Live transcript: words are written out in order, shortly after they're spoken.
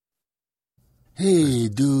Hey,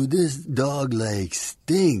 dude, this dog like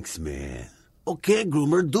stinks, man. Okay,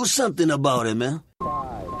 groomer, do something about it, man.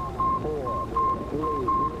 5, 4, 3,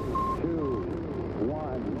 2,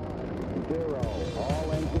 1, 0.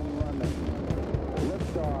 All engine running.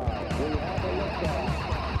 Liftoff. We have a liftoff.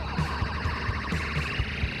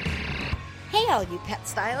 Hey, all you pet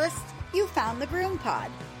stylists. You found the GroomPod.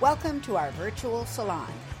 Welcome to our virtual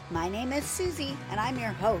salon. My name is Susie, and I'm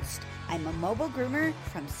your host. I'm a mobile groomer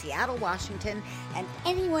from Seattle, Washington, and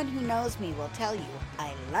anyone who knows me will tell you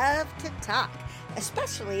I love to talk,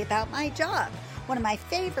 especially about my job. One of my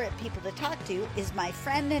favorite people to talk to is my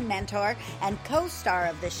friend and mentor and co-star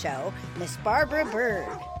of the show, Miss Barbara Bird.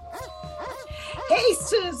 Hey,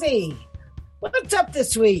 Susie. What's up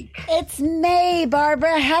this week? It's May,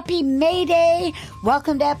 Barbara. Happy May Day.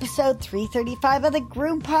 Welcome to episode 335 of the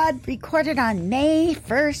GroomPod, recorded on May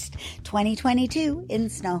 1st, 2022 in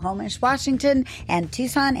Snohomish, Washington and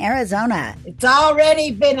Tucson, Arizona. It's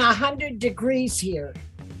already been 100 degrees here.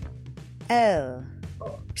 Oh.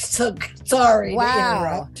 So sorry wow. to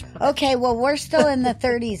interrupt. Okay, well, we're still in the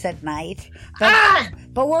 30s at night,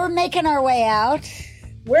 but we're making our way out.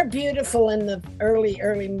 We're beautiful in the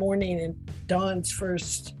early morning and dawn's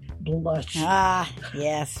first blush. Ah,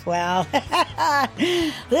 yes. Well,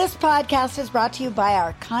 this podcast is brought to you by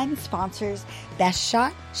our kind sponsors, Best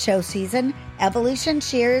Shot, Show Season, Evolution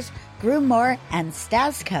Shears, Groom More, and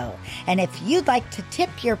Stasco. And if you'd like to tip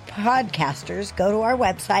your podcasters, go to our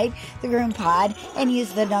website, the GroomPod, and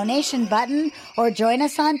use the donation button or join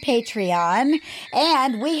us on Patreon.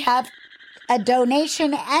 And we have a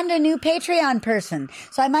donation and a new Patreon person.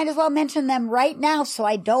 So I might as well mention them right now so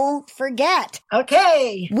I don't forget.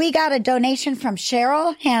 Okay. We got a donation from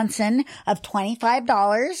Cheryl Hansen of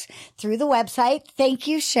 $25 through the website. Thank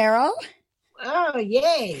you, Cheryl. Oh,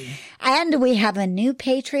 yay. And we have a new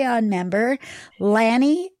Patreon member,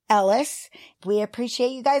 Lanny Ellis. We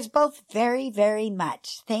appreciate you guys both very, very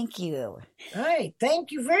much. Thank you. All right.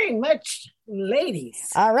 Thank you very much, ladies.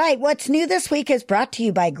 All right. What's new this week is brought to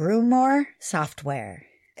you by Groom More Software.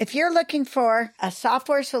 If you're looking for a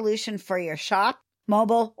software solution for your shop,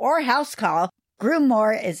 mobile, or house call, Groom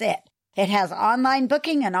More is it. It has online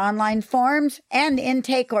booking and online forms and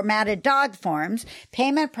intake or matted dog forms,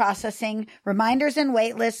 payment processing, reminders and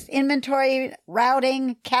wait lists, inventory,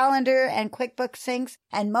 routing, calendar, and QuickBooks syncs,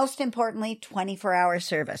 and most importantly, 24-hour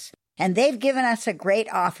service. And they've given us a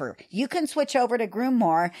great offer. You can switch over to Groom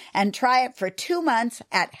More and try it for 2 months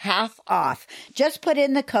at half off. Just put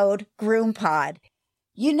in the code GroomPod.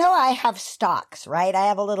 You know I have stocks, right? I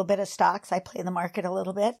have a little bit of stocks. I play the market a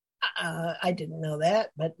little bit. I didn't know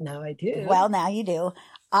that, but now I do. Well, now you do.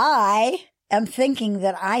 I am thinking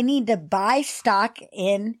that I need to buy stock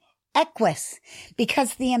in Equus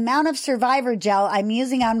because the amount of survivor gel I'm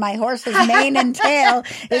using on my horse's mane and tail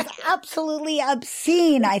is absolutely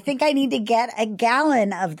obscene. I think I need to get a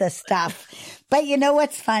gallon of the stuff. But you know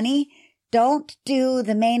what's funny? Don't do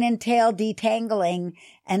the mane and tail detangling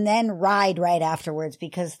and then ride right afterwards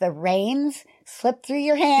because the reins slip through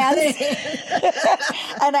your hands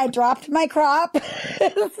and I dropped my crop.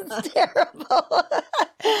 It's terrible.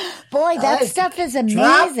 Boy, that stuff is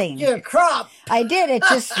amazing. Dropped your crop. I did. It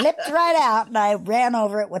just slipped right out and I ran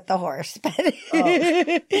over it with the horse.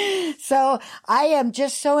 So I am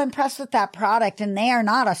just so impressed with that product, and they are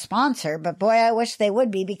not a sponsor, but boy, I wish they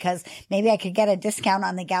would be because maybe I could get a discount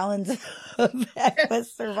on the gallons of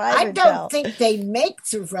Equus Survivor I don't gel. think they make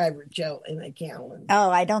survivor gel in a gallon.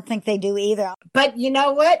 Oh, I don't think they do either. But you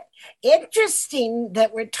know what? Interesting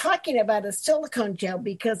that we're talking about a silicone gel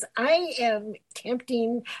because I am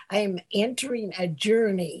entering a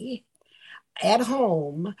journey at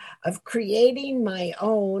home of creating my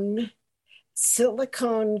own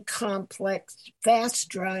silicone complex fast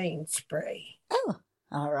drying spray. Oh,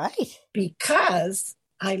 all right. Because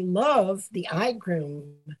I love the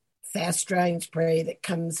iGroom fast drying spray that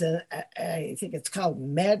comes in, I think it's called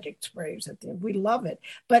Magic Spray or something. We love it.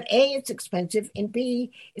 But A, it's expensive, and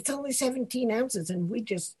B, it's only 17 ounces, and we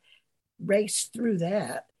just race through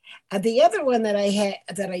that. The other one that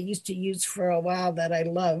I used to use for a while that I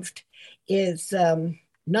loved is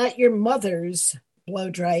Not Your Mother's blow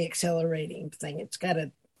dry accelerating thing. It's got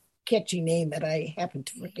a catchy name that I happen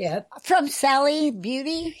to forget. From Sally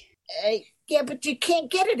Beauty? Yeah, but you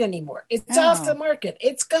can't get it anymore. It's off the market.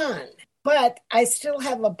 It's gone. But I still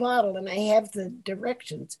have a bottle and I have the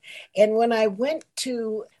directions. And when I went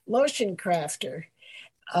to Lotion Crafter,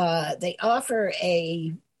 they offer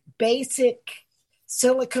a basic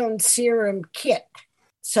silicone serum kit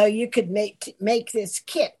So you could make this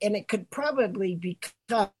kit, and it could probably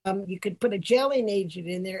become, you could put a gelling agent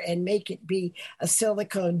in there and make it be a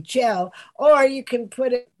silicone gel, or you can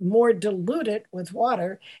put it more diluted with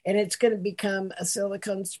water and it's going to become a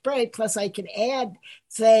silicone spray. Plus I can add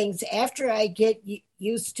things after I get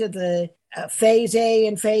used to the phase A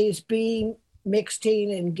and phase B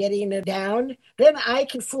mixing and getting it down. Then I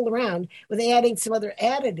can fool around with adding some other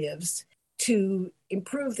additives to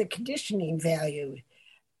improve the conditioning value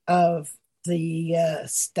of the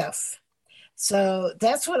stuff. So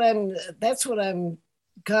that's what I'm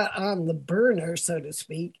got on the burner, so to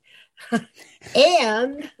speak.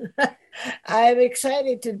 And I'm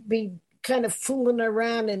excited to be kind of fooling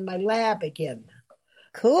around in my lab again.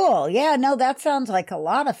 Cool. Yeah, no, that sounds like a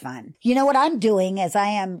lot of fun. You know what I'm doing is I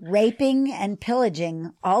am raping and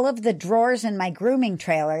pillaging all of the drawers in my grooming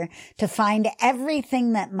trailer to find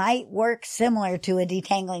everything that might work similar to a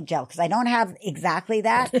detangling gel, because I don't have exactly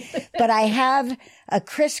that, but I have a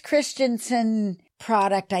Chris Christensen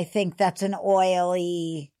product, I think, that's an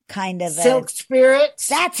oily kind of Silk Spirits.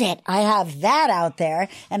 That's it. I have that out there.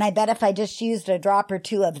 And I bet if I just used a drop or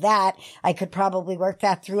two of that, I could probably work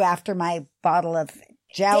that through after my bottle of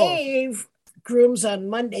gel. Dave grooms on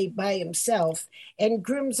Monday by himself and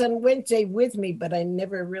grooms on Wednesday with me, but I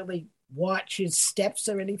never really watch his steps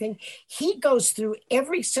or anything. He goes through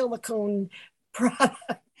every silicone product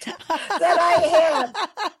that I have.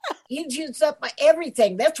 He uses up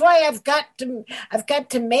everything. That's why I've got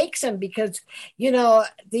to make some, because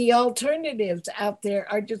the alternatives out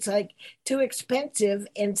there are just like too expensive,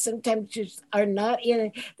 and sometimes just are not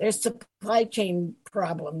in. There's supply chain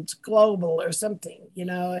problems, global or something.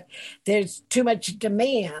 There's too much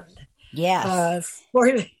demand. Yes.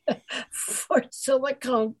 For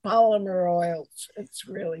silicone polymer oils. It's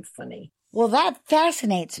really funny. Well, that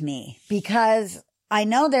fascinates me because I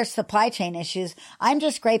know there's supply chain issues. I'm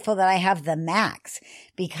just grateful that I have the Max,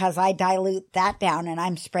 because I dilute that down and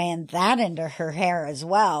I'm spraying that into her hair as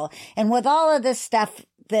well. And with all of this stuff,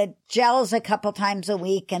 the gels a couple times a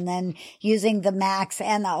week and then using the Max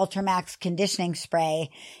and the Ultra Max conditioning spray,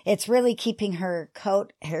 it's really keeping her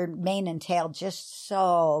coat, her mane and tail just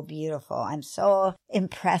so beautiful. I'm so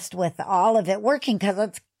impressed with all of it working, because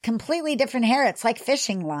it's completely different hair. It's like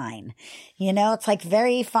fishing line, it's like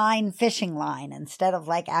very fine fishing line instead of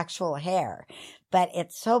like actual hair, but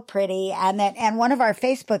it's so pretty. And one of our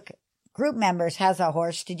Facebook group members has a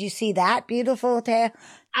horse. Did you see that beautiful tail?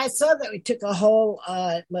 I saw that we took a whole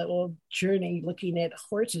little journey looking at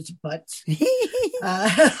horses' butts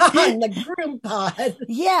on the GroomPod.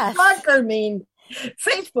 Yes. Dog grooming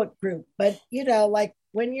Facebook group. But, like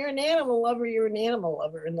when you're an animal lover, you're an animal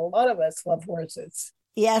lover. And a lot of us love horses.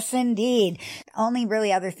 Yes, indeed. Only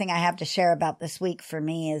really other thing I have to share about this week for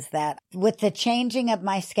me is that with the changing of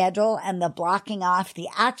my schedule and the blocking off, the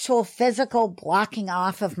actual physical blocking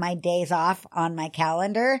off of my days off on my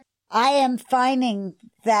calendar, I am finding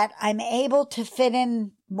that I'm able to fit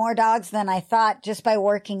in more dogs than I thought just by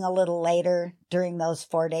working a little later during those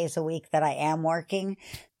 4 days a week that I am working.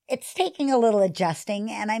 It's taking a little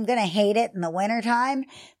adjusting, and I'm going to hate it in the wintertime,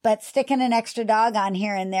 but sticking an extra dog on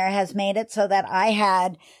here and there has made it so that I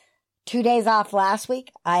had 2 days off last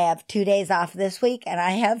week. I have 2 days off this week, and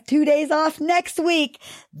I have 2 days off next week.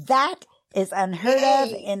 That is unheard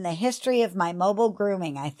of in the history of my mobile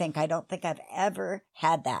grooming. I don't think I've ever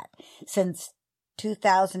had that since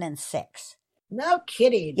 2006. No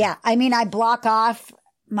kidding. Yeah. I mean, I block off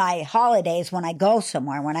my holidays when I go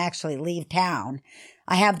somewhere, when I actually leave town.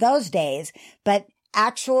 I have those days, but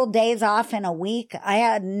actual days off in a week, I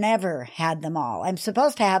had never had them all. I'm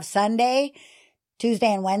supposed to have Sunday,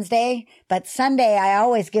 Tuesday and Wednesday, but Sunday, I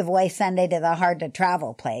always give away Sunday to the hard to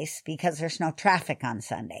travel place because there's no traffic on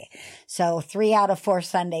Sunday. So 3 out of 4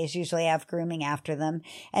 Sundays usually have grooming after them.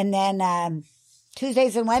 And then,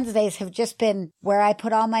 Tuesdays and Wednesdays have just been where I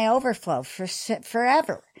put all my overflow for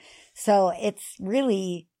forever. So it's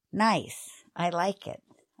really nice. I like it.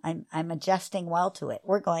 I'm adjusting well to it.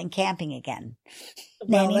 We're going camping again.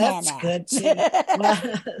 Well, that's good.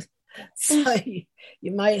 So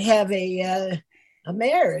you might have a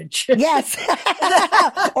marriage. Yes.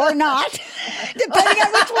 Or not, depending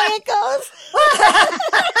on which way it goes.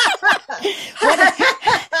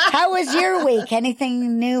 How was your week?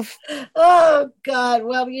 Anything new? Oh, God.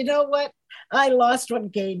 Well, you know what? I lost one,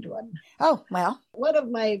 gained one. Oh, well. One of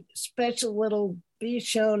my special little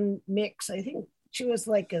Bichon mix, I think she was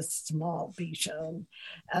like a small Bichon.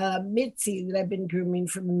 Mitzi, that I've been grooming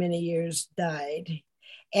for many years, died.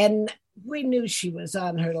 And we knew she was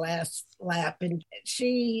on her last lap, and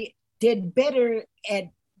she did better at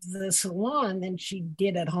the salon than she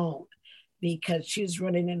did at home. because she was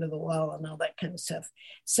running into the wall and all that kind of stuff.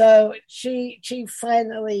 So she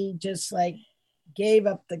finally just like gave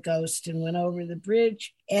up the ghost and went over the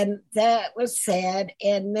bridge. And that was sad.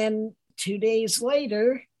 And then 2 days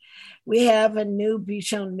later, we have a new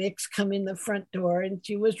Bichon mix come in the front door, and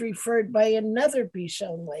she was referred by another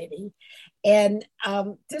Bichon lady. And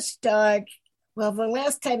this dog, well, the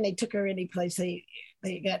last time they took her anyplace, they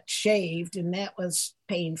got shaved, and that was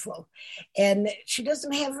painful. And she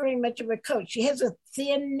doesn't have very much of a coat. She has a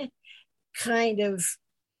thin kind of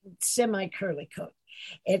semi-curly coat.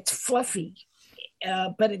 It's fluffy,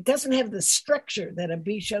 but it doesn't have the structure that a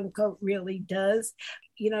Bichon coat really does.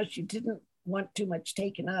 You know, she didn't want too much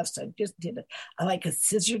taken off, so I just did like a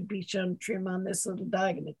scissored Bichon trim on this little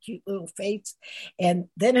dog and a cute little face, and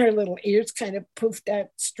then her little ears kind of poofed out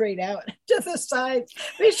straight out to the sides.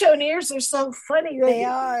 Bichon ears are so funny. They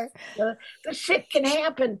are. The shit can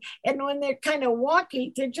happen, and when they're kind of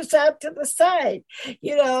wonky, they're just out to the side,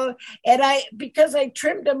 you know. And because I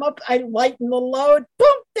trimmed them up, I lightened the load.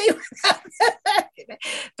 Boom, they were out.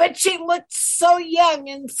 But she looked so young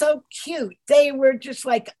and so cute. They were just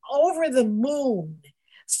like over the moon.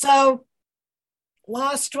 So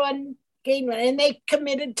lost one, gained one. And they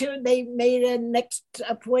committed to it. They made a next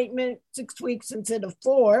appointment 6 weeks instead of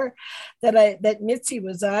 4 that Mitzi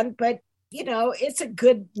was on. But, you know, it's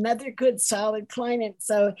another good solid client.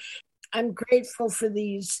 So I'm grateful for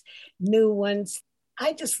these new ones.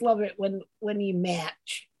 I just love it when you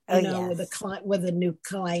match, yes, with a new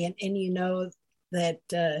client, and you know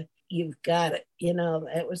that you've got it. You know,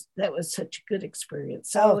 that was such a good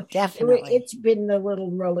experience. So definitely, it's been the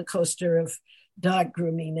little roller coaster of dog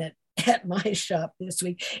grooming at my shop this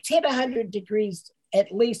week. It's hit 100 degrees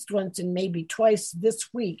at least once and maybe twice this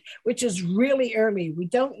week, which is really early. We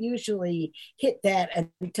don't usually hit that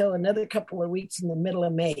until another couple of weeks in the middle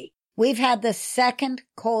of May. We've had the second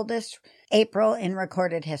coldest April in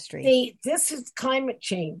recorded history. See, this is climate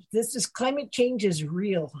change. Climate change is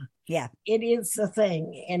real. Yeah. It is the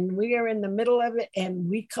thing. And we are in the middle of it, and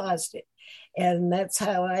we caused it. And that's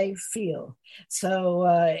how I feel.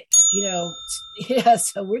 So,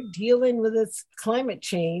 so we're dealing with this climate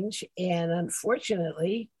change. And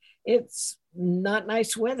unfortunately, it's not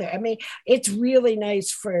nice weather. I mean, it's really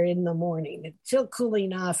nice for in the morning. It's still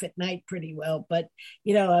cooling off at night pretty well, but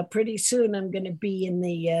pretty soon I'm going to be in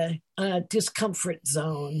the discomfort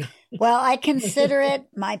zone. Well, I consider it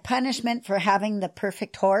my punishment for having the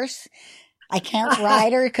perfect horse. I can't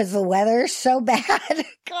ride her because the weather's so bad.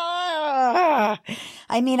 I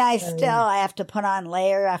mean, I have to put on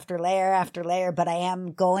layer after layer after layer, but I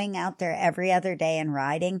am going out there every other day and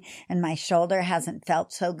riding, and my shoulder hasn't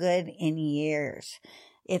felt so good in years.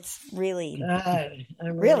 It's really,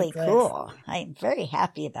 really cool. I'm very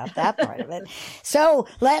happy about that part of it. So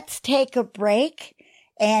let's take a break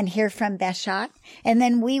and hear from Beshot, and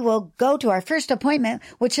then we will go to our first appointment,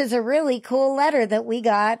 which is a really cool letter that we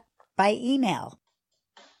got by email.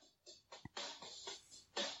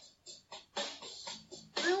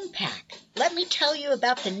 Groom Pack. Let me tell you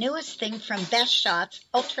about the newest thing from Beshot's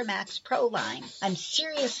Ultramax Pro line. I'm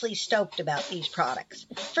seriously stoked about these products.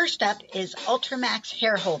 First up is Ultramax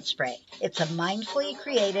Hair Hold Spray. It's a mindfully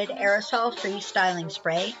created aerosol-free styling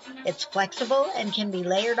spray. It's flexible and can be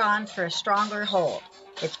layered on for a stronger hold.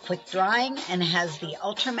 It's quick drying and has the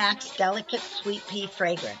Ultramax Delicate Sweet Pea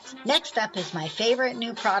fragrance. Next up is my favorite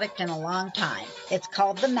new product in a long time. It's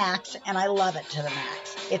called the Max, and I love it to the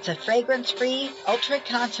max. It's a fragrance-free,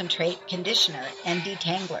 ultra-concentrate conditioner and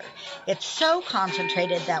detangler. It's so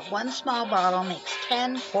concentrated that one small bottle makes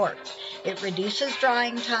 10 quarts. It reduces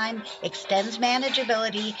drying time, extends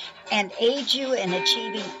manageability, and aids you in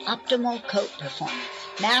achieving optimal coat performance.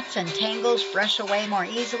 Mats and tangles brush away more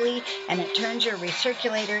easily, and it turns your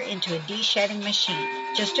recirculator into a de-shedding machine.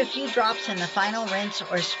 Just a few drops in the final rinse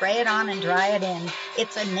or spray it on and dry it in.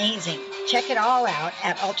 It's amazing. Check it all out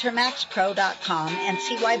at ultramaxpro.com and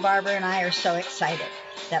see why Barbara and I are so excited.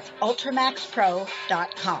 That's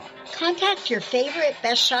ultramaxpro.com. Contact your favorite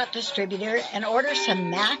Best Shot distributor and order some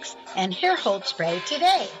Max and Hair Hold Spray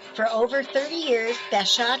today. For over 30 years,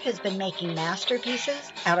 Best Shot has been making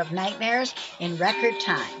masterpieces out of nightmares in record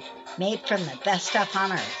time, made from the best stuff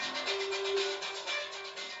on earth.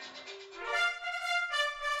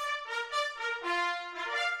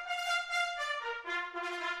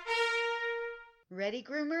 Ready,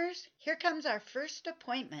 groomers? Here comes our first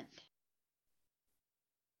appointment.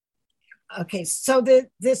 Okay, so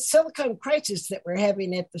this silicone crisis that we're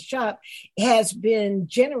having at the shop has been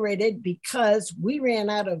generated because we ran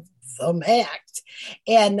out of the Max,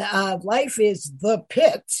 and life is the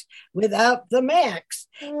pit without the Max.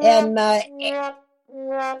 And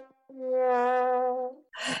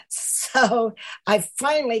so So I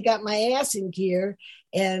finally got my ass in gear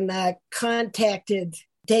and contacted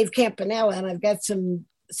Dave Campanella, and I've got some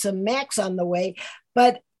Macs on the way.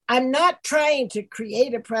 But I'm not trying to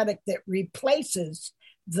create a product that replaces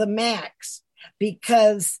the Macs,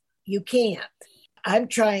 because you can't. I'm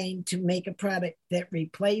trying to make a product that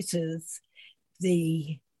replaces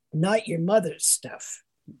the not your mother's stuff.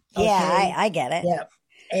 Okay? Yeah, I get it. Yeah.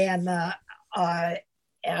 And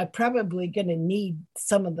I'm probably going to need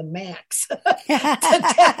some of the Macs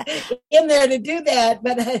in there to do that.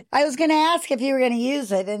 But I was going to ask if you were going to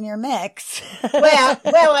use it in your mix. well,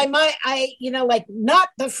 I might, like not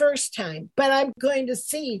the first time, but I'm going to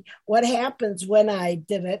see what happens when I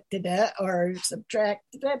did it or subtract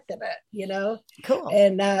it, Cool.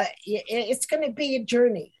 And it's going to be a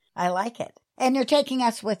journey. I like it. And you're taking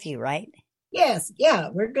us with you, right? Yes. Yeah.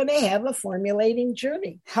 We're going to have a formulating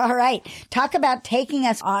journey. All right. Talk about taking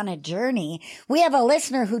us on a journey. We have a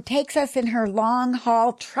listener who takes us in her long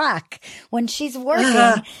haul truck when she's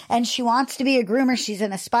working and she wants to be a groomer. She's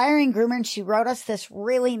an aspiring groomer, and she wrote us this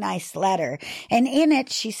really nice letter. And in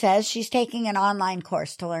it, she says she's taking an online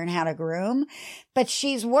course to learn how to groom, but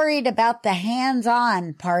she's worried about the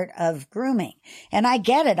hands-on part of grooming. And I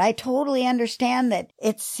get it. I totally understand that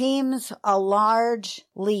it seems a large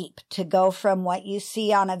leap to go from what you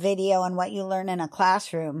see on a video and what you learn in a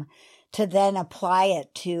classroom to then apply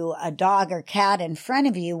it to a dog or cat in front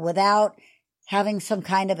of you without having some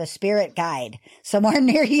kind of a spirit guide somewhere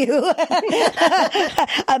near you,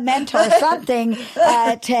 a mentor, something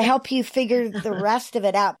to help you figure the rest of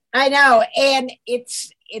it out. I know. And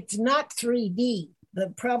it's not 3D.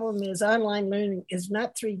 The problem is online learning is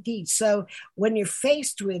not 3D. So when you're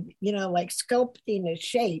faced with, like sculpting a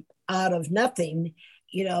shape out of nothing,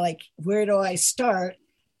 like where do I start?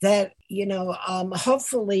 That,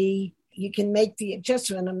 hopefully you can make the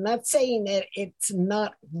adjustment. I'm not saying that it's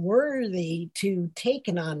not worthy to take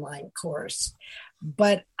an online course,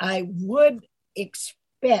 but I would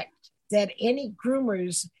expect that any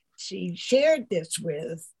groomers she shared this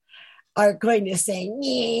with are going to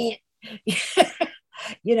say,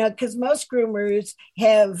 because most groomers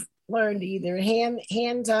have learned either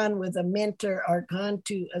hands-on with a mentor or gone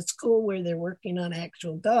to a school where they're working on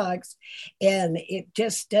actual dogs. And it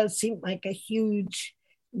just does seem like a huge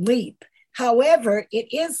leap. However,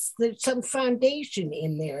 there's some foundation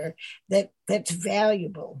in there that's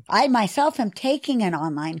valuable. I myself am taking an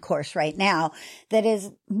online course right now that is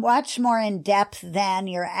much more in depth than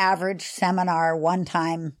your average seminar, one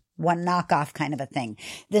knockoff kind of a thing.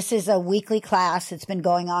 This is a weekly class. It's been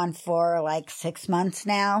going on for like 6 months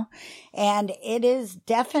now, and it is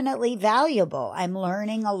definitely valuable. I'm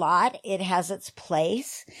learning a lot. It has its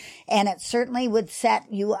place, and it certainly would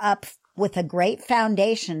set you up with a great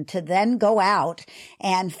foundation to then go out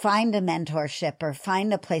and find a mentorship or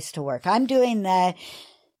find a place to work. I'm doing the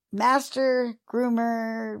Master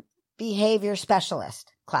Groomer Behavior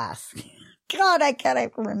Specialist class. God, I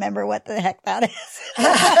can't remember what the heck that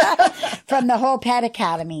is. From the Whole Pet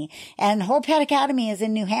Academy. And Whole Pet Academy is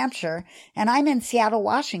in New Hampshire, and I'm in Seattle,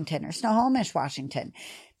 Washington, or Snohomish, Washington.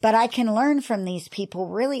 But I can learn from these people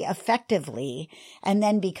really effectively. And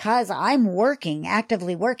then because I'm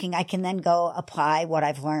actively working, I can then go apply what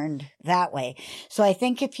I've learned that way. So I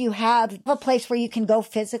think if you have a place where you can go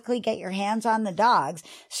physically get your hands on the dogs,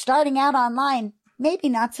 starting out online, maybe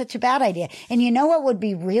not such a bad idea. And you know what would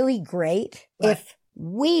be really great? What? If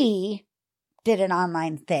we did an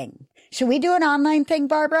online thing. Should we do an online thing,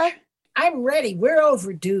 Barbara? I'm ready. We're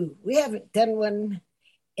overdue. We haven't done one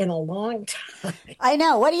in a long time. I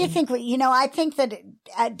know. What do you think? I think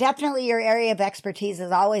that definitely your area of expertise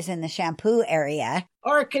is always in the shampoo area.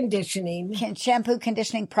 Or conditioning. Shampoo,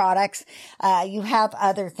 conditioning products. You have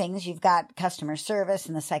other things. You've got customer service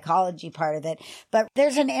and the psychology part of it. But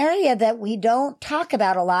there's an area that we don't talk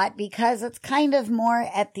about a lot because it's kind of more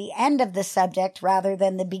at the end of the subject rather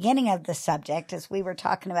than the beginning of the subject, as we were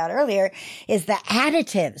talking about earlier, is the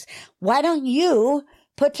additives. Why don't you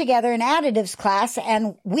put together an additives class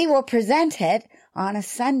and we will present it on a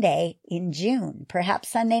Sunday in June, perhaps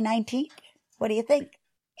Sunday 19th? What do you think?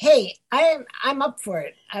 Hey, I'm up for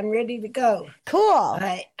it. I'm ready to go. Cool.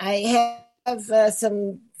 I have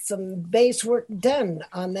some base work done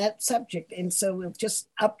on that subject, and so we'll just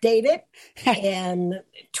update it and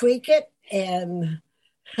tweak it and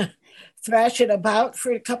thrash it about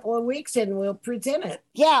for a couple of weeks, and we'll present it.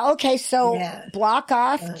 Yeah, okay, so block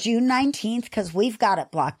off June 19th, because we've got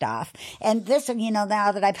it blocked off. And this, now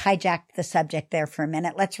that I've hijacked the subject there for a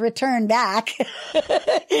minute, let's return back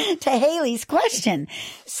to Haley's question.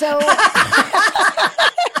 So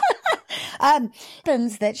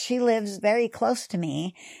Happens that she lives very close to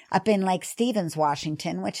me up in Lake Stevens,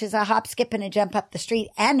 Washington, which is a hop, skip, and a jump up the street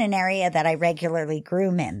and an area that I regularly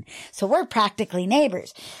groom in. So we're practically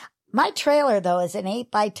neighbors. My trailer, though, is an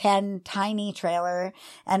 8x10 tiny trailer,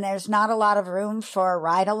 and there's not a lot of room for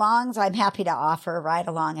ride-alongs. I'm happy to offer a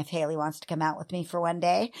ride-along if Haley wants to come out with me for one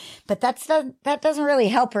day, but that doesn't really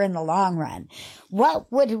help her in the long run. What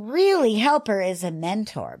would really help her is a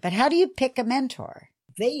mentor. But how do you pick a mentor?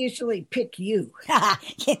 They usually pick you. That.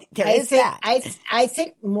 I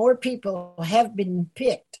think more people have been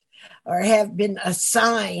picked or have been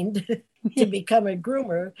assigned to become a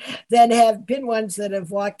groomer than have been ones that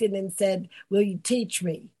have walked in and said, will you teach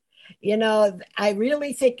me? You know, I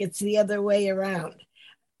really think it's the other way around.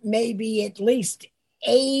 Maybe at least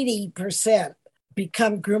 80%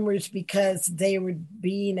 become groomers because they were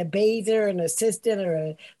being a bather, an assistant, or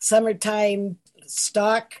a summertime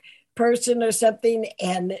stock person or something,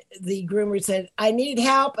 and the groomer said, I need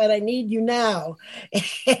help and I need you now,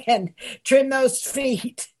 and trim those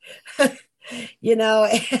feet. You know.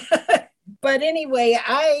 But anyway,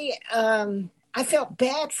 I felt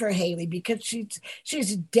bad for Haley because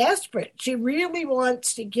she's desperate. She really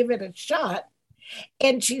wants to give it a shot,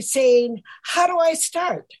 and she's saying, how do I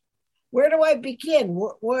start? Where do I begin?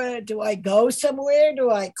 Where do I go somewhere?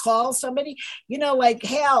 Do I call somebody? You know, like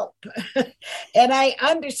help. And I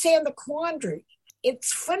understand the quandary.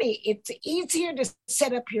 It's funny. It's easier to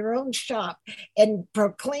set up your own shop and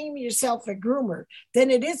proclaim yourself a groomer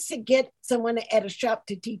than it is to get someone at a shop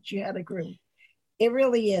to teach you how to groom. It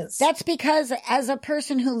really is. That's because as a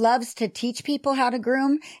person who loves to teach people how to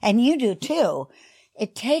groom, and you do too,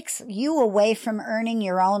 it takes you away from earning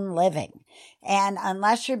your own living. And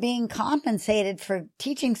unless you're being compensated for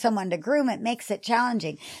teaching someone to groom, it makes it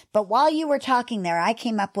challenging. But while you were talking there, I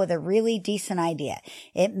came up with a really decent idea.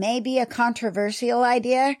 It may be a controversial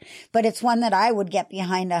idea, but it's one that I would get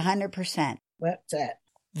behind 100%. What's that?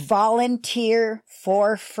 Volunteer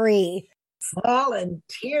for free.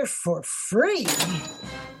 Volunteer for free?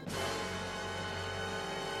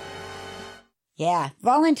 Yeah,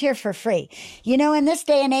 volunteer for free. You know, in this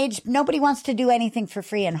day and age, nobody wants to do anything for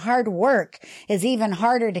free, and hard work is even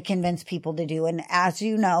harder to convince people to do. And as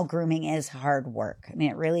you know, grooming is hard work. I mean,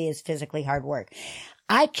 it really is physically hard work.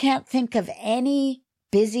 I can't think of any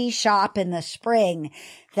busy shop in the spring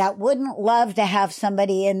that wouldn't love to have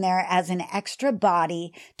somebody in there as an extra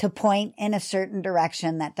body to point in a certain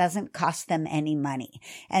direction that doesn't cost them any money.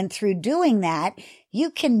 And through doing that,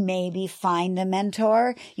 you can maybe find a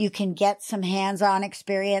mentor. You can get some hands-on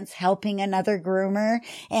experience helping another groomer.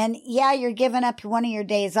 And yeah, you're giving up one of your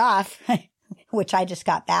days off, which I just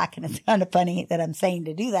got back, and it's kind of funny that I'm saying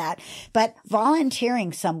to do that. But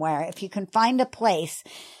volunteering somewhere, if you can find a place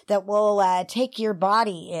that will take your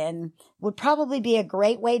body in, would probably be a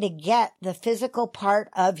great way to get the physical part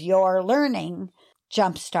of your learning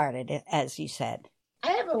jump-started, as you said.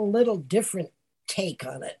 I have a little different take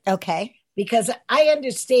on it. Okay. Because I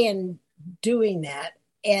understand doing that.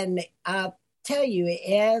 And I'll tell you,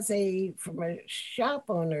 from a shop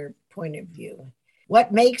owner point of view,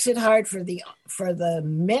 what makes it hard for the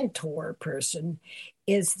mentor person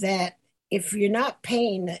is that if you're not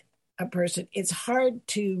paying a person, it's hard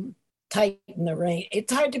to tighten the rein.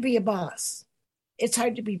 It's hard to be a boss. It's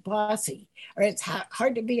hard to be bossy, or it's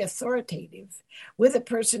hard to be authoritative with a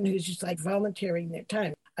person who's just like volunteering their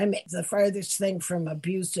time. I'm the farthest thing from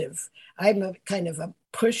abusive. I'm a kind of a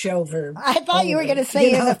pushover. I thought you were going to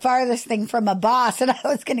say you're the farthest thing from a boss, and I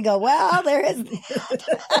was going to go, well, there is.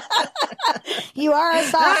 You are a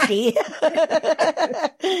softie.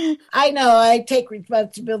 I know. I take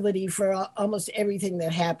responsibility for almost everything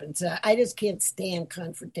that happens. I just can't stand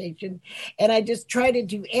confrontation, and I just try to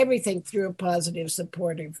do everything through a positive,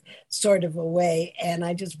 supportive sort of a way, and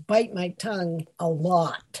I just bite my tongue a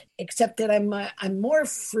lot. Except that I'm more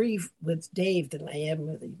free with Dave than I am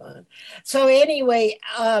with Yvonne. So anyway,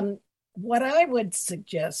 what I would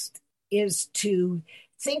suggest is to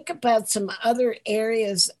think about some other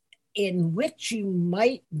areas in which you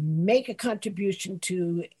might make a contribution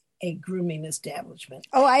to a grooming establishment.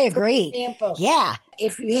 Oh, I agree. For example, yeah.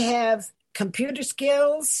 If you have computer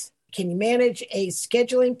skills, can you manage a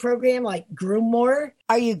scheduling program like GroomPod?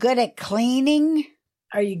 Are you good at cleaning?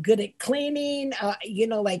 Are you good at cleaning?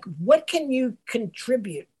 Like what can you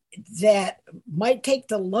contribute that might take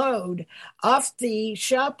the load off the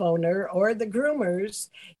shop owner or the groomers,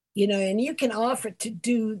 and you can offer to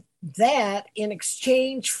do that in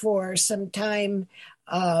exchange for some time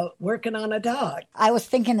working on a dog. I was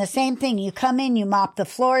thinking the same thing. You come in, you mop the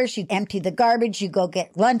floors, you empty the garbage, you go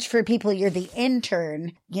get lunch for people. You're the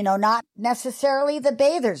intern, not necessarily the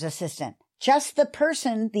bather's assistant. just the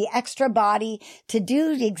person, the extra body to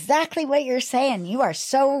do exactly what you're saying.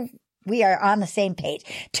 We are on the same page.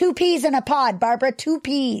 2 peas in a pod, Barbara, 2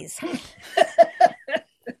 peas.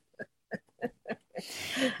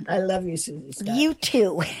 I love you, Susie Scott. You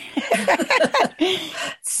too.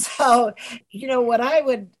 So, what I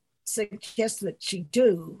would suggest that she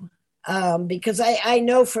do, because I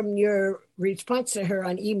know from your response to her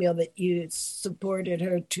on email that you supported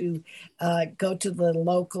her to go to the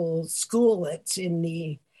local school that's in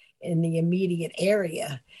the immediate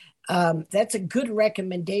area. That's a good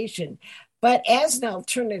recommendation. But as an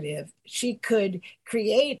alternative, she could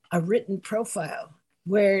create a written profile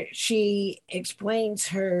where she explains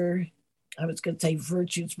her, I was going to say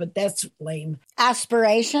virtues, but that's lame.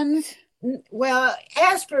 Aspirations? Well,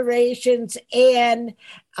 aspirations and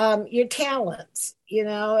your talents,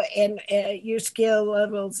 and your skill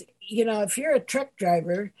levels. If you're a truck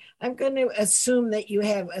driver, I'm going to assume that you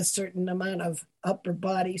have a certain amount of upper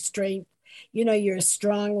body strength. You're a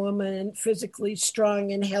strong woman, physically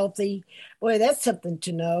strong and healthy. Boy, that's something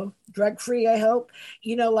to know. Drug-free, I hope.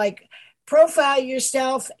 Profile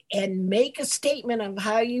yourself and make a statement of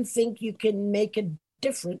how you think you can make a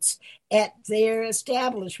difference at their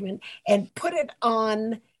establishment and put it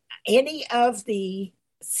on any of the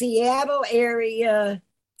Seattle area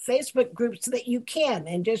Facebook groups that you can,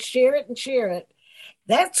 and just share it.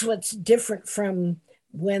 That's what's different from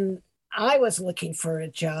when I was looking for a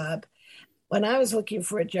job. When I was looking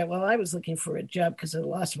for a job, I was looking for a job because I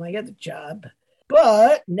lost my other job.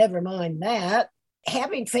 But never mind that.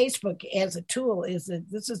 Having Facebook as a tool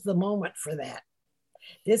this is the moment for that.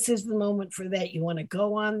 This is the moment for that. You want to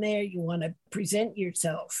go on there. You want to present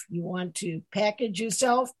yourself. You want to package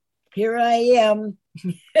yourself. Here I am,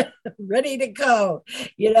 ready to go.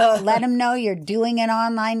 Let them know you're doing an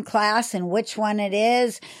online class and which one it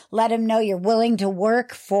is. Let them know you're willing to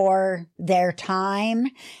work for their time.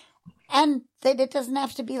 And that it doesn't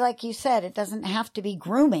have to be, like you said, it doesn't have to be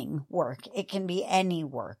grooming work. It can be any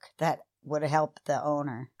work that would help the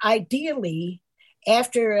owner. Ideally,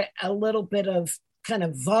 after a little bit of kind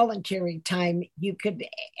of voluntary time, you could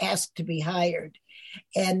ask to be hired,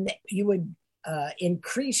 and you would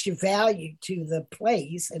increase your value to the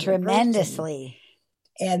place tremendously,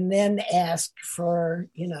 and then ask for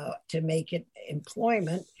to make it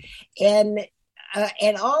employment, and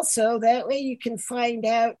also that way you can find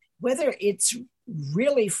out whether it's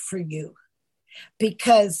really for you,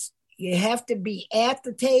 because you have to be at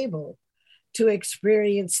the table to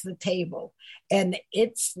experience the table. And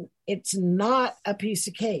it's not a piece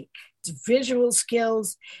of cake. It's visual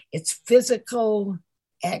skills, it's physical,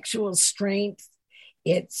 actual strength,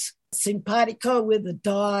 it's simpatico with the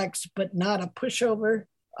dogs, but not a pushover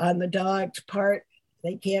on the dog's part.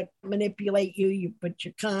 They can't manipulate you, but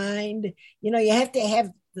you're kind. You have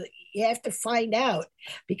to find out,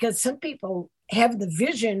 because some people have the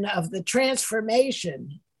vision of the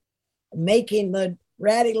transformation, making the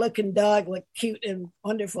ratty looking dog look cute and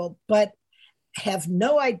wonderful, but have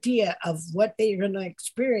no idea of what they're going to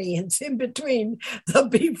experience in between the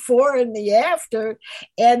before and the after.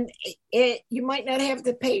 And you might not have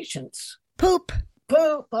the patience. Poop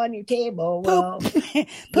on your table. Poop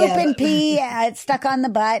and pee stuck on the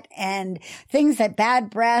butt, and things like bad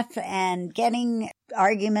breath and getting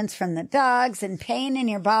arguments from the dogs and pain in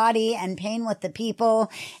your body and pain with the people.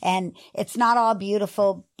 And it's not all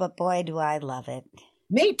beautiful, but boy, do I love it.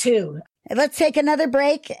 Me too. Let's take another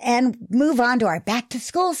break and move on to our back to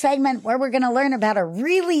school segment, where we're going to learn about a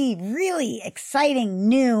really, really exciting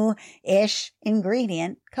new-ish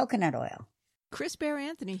ingredient, coconut oil. Chris Bear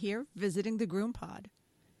Anthony here, visiting the GroomPod.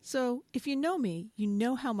 So, if you know me, you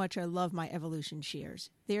know how much I love my Evolution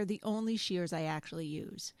shears. They are the only shears I actually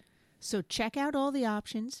use. So check out all the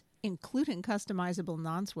options, including customizable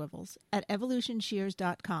non-swivels, at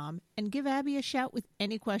evolutionshears.com, and give Abby a shout with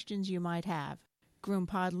any questions you might have.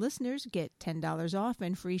 GroomPod listeners get $10 off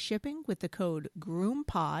and free shipping with the code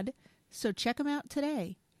GroomPod, so check them out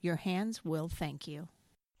today. Your hands will thank you.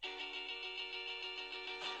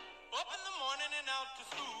 Up in the morning and out to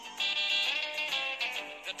school.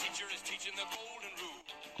 The teacher is teaching the golden rule.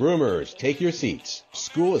 Groomers, take your seats.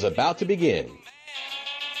 School is about to begin. You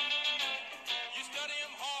study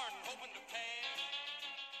 'em hard and hoping to pass.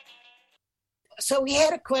 So we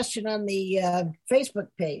had a question on the Facebook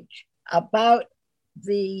page about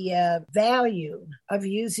the value of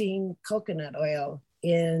using coconut oil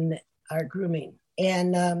in our grooming.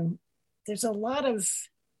 And there's a lot of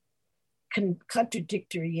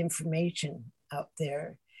contradictory information out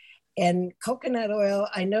there. And coconut oil,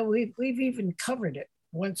 I know we've even covered it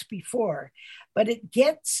once before, but it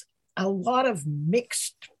gets a lot of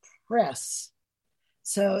mixed press.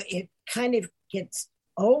 So it kind of gets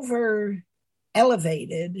over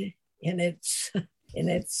elevated in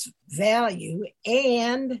its value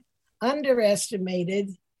and underestimated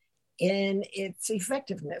in its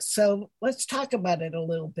effectiveness. So let's talk about it a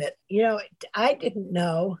little bit. I didn't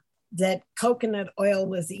know that coconut oil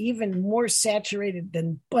was even more saturated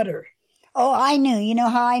than butter. Oh, I knew. You know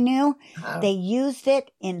how I knew? How? They used it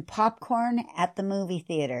in popcorn at the movie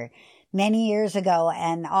theater many years ago,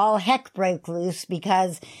 and all heck broke loose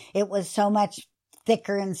because it was so much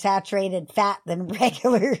thicker and saturated fat than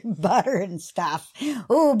regular butter and stuff.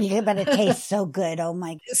 Oh, but it tastes so good. Oh,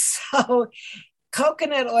 my. So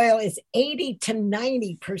coconut oil is 80 to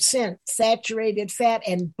 90% saturated fat,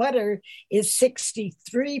 and butter is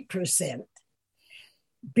 63%.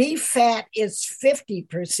 Beef fat is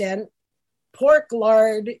 50%. Pork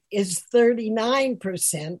lard is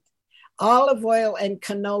 39%. Olive oil and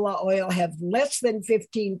canola oil have less than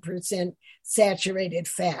 15% saturated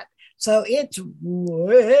fat. So it's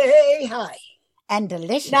way high. And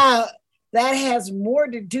delicious. Now, that has more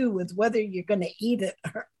to do with whether you're going to eat it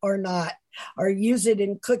or not, or use it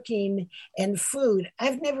in cooking and food.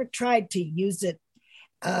 I've never tried to use it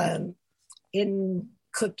in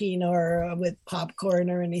cooking or with popcorn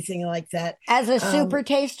or anything like that. As a super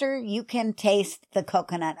taster, you can taste the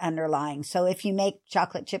coconut underlying. So if you make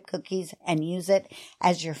chocolate chip cookies and use it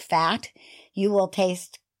as your fat, you will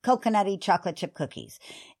taste coconutty chocolate chip cookies.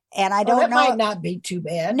 And I don't know. That might not be too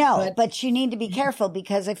bad. No, but you need to be careful,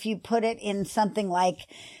 because if you put it in something like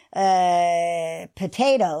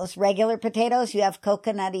potatoes, regular potatoes, you have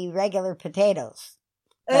coconutty regular potatoes.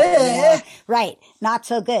 Right. Not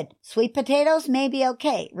so good. Sweet potatoes, maybe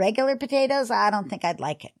okay. Regular potatoes, I don't think I'd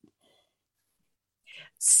like it.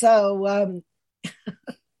 So,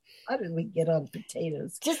 how did we get on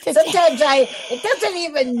potatoes? Sometimes it doesn't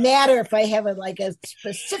even matter if I have a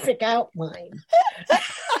specific outline.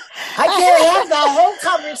 I can have the whole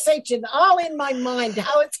conversation all in my mind,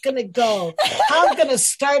 how it's going to go, how I'm going to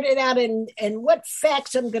start it out, and what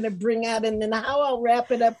facts I'm going to bring out, and then how I'll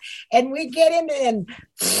wrap it up. And we get into it, and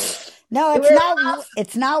no,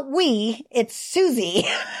 it's not we, it's Susie.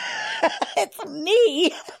 It's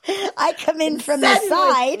me. I come in from the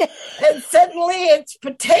side. And suddenly it's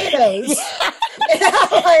potatoes.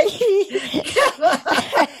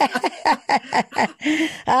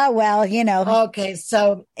 Well, Okay,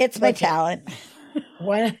 so it's my talent.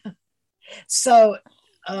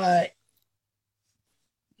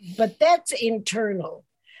 But that's internal.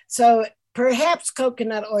 So perhaps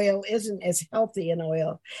coconut oil isn't as healthy an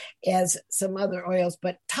oil as some other oils,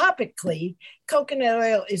 but topically, coconut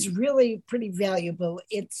oil is really pretty valuable.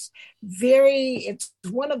 It's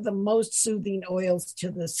one of the most soothing oils to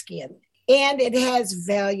the skin, and it has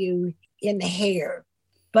value in hair,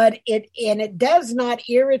 but it does not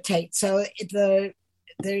irritate. So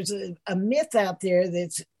there's a myth out there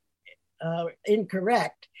that's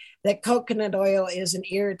incorrect, that coconut oil is an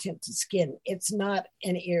irritant to skin. It's not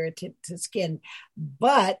an irritant to skin,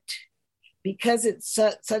 but because it's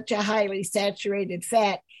such a highly saturated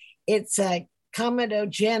fat, it's a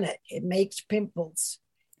comedogenic. It makes pimples.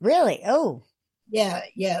 Really? Oh.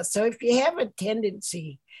 Yeah. So if you have a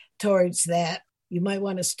tendency towards that, you might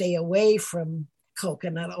want to stay away from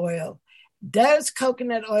coconut oil. Does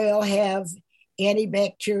coconut oil have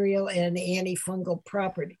antibacterial and antifungal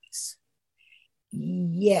properties?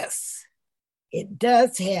 Yes, it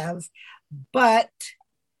does have, but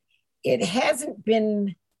it hasn't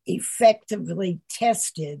been effectively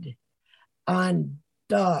tested on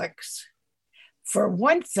dogs. For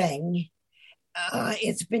one thing,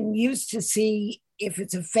 it's been used to see if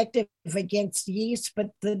it's effective against yeast, but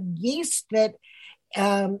the yeast that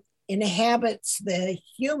inhabits the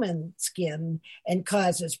human skin and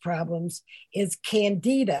causes problems is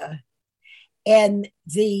Candida. And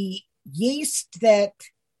the yeast that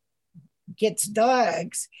gets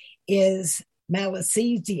dogs is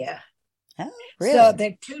Malassezia. Oh, really? So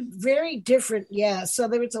they're two very different. Yeah. So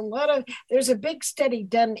there's a big study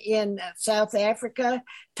done in South Africa,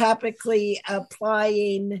 topically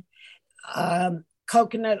applying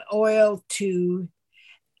coconut oil to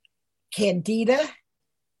Candida.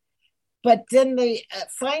 But then the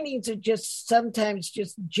findings are sometimes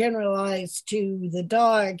just generalized to the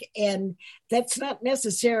dog, and that's not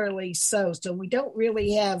necessarily so. So we don't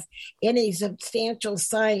really have any substantial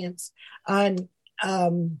science on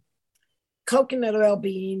coconut oil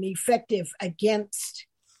being effective against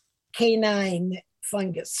canine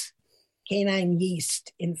fungus, canine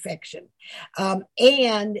yeast infection.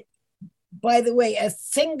 And by the way, a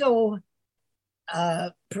single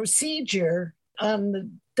procedure on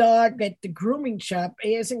the dog at the grooming shop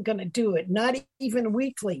isn't going to do it, not even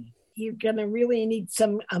weekly. you're going to really need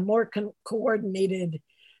a more coordinated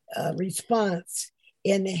response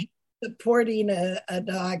in supporting a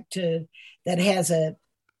dog that has a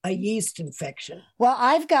yeast infection. Well,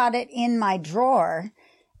 I've got it in my drawer,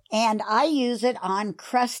 and I use it on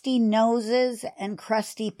crusty noses and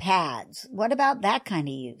crusty pads. What about that kind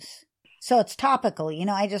of use? So it's topical,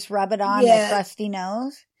 I just rub it on the crusty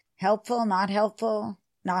nose. Helpful, not harmful?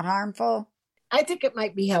 I think it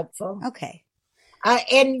might be helpful. Okay.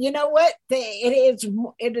 And you know what?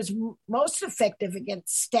 It is most effective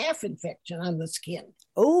against staph infection on the skin.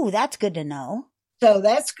 Oh, that's good to know. So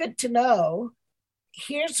that's good to know.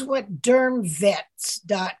 Here's what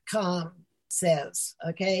dermvets.com says,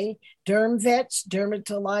 okay? Dermvets,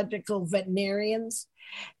 dermatological veterinarians,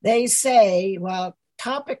 they say, well,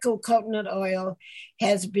 topical coconut oil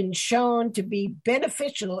has been shown to be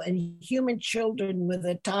beneficial in human children with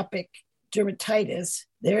atopic dermatitis.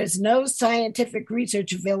 There is no scientific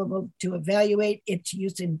research available to evaluate its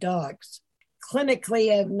use in dogs.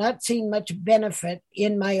 Clinically, I have not seen much benefit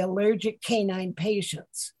in my allergic canine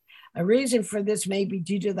patients. A reason for this may be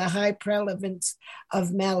due to the high prevalence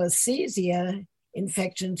of malassezia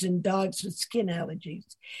infections in dogs with skin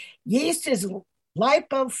allergies. Yeast is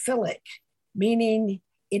lipophilic, meaning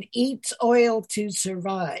it eats oil to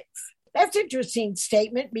survive. That's an interesting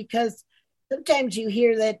statement because sometimes you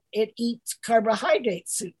hear that it eats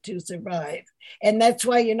carbohydrates to survive. And that's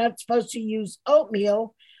why you're not supposed to use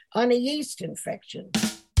oatmeal on a yeast infection.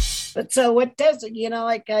 But so what does it,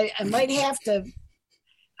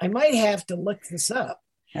 I might have to look this up.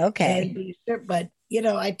 Okay. And be sure, but,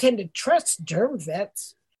 I tend to trust derm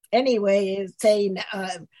vets. Anyway, it's saying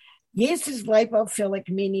yeast is lipophilic,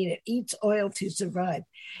 meaning it eats oil to survive.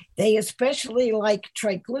 They especially like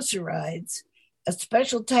triglycerides, a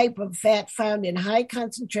special type of fat found in high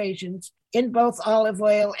concentrations in both olive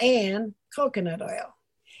oil and coconut oil.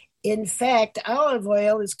 In fact, olive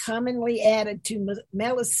oil is commonly added to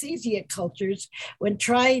malassezia cultures when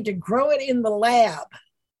trying to grow it in the lab.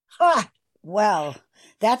 Ha! Well,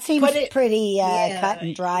 that seems pretty cut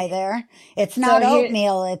and dry there. It's not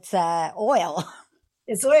oatmeal, it's oil.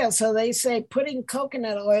 It's oil. So they say putting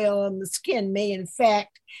coconut oil on the skin may, in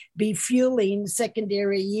fact, be fueling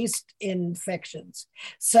secondary yeast infections.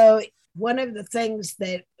 So one of the things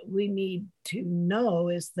that we need to know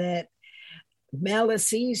is that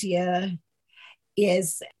malassezia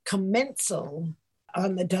is commensal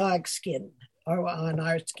on the dog skin or on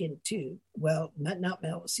our skin too. Well, not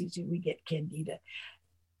malassezia, we get candida.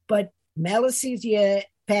 But malassezia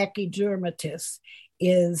pachydermatis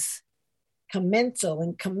is commensal,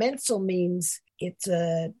 and commensal means it's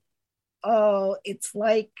a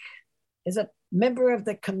member of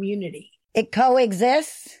the community. It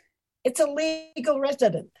coexists? It's a legal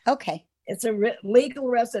resident. Okay. It's a legal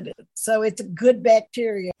resident. So it's a good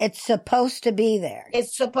bacteria. It's supposed to be there.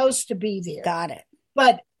 It's supposed to be there. Got it.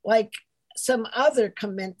 But like some other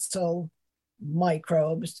commensal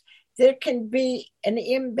microbes, there can be an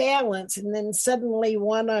imbalance, and then suddenly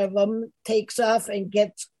one of them takes off and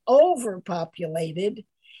gets overpopulated,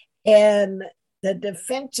 and the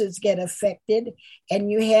defenses get affected, and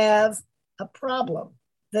you have a problem.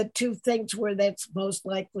 The two things where that's most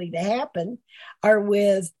likely to happen are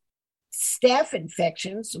with staph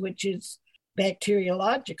infections, which is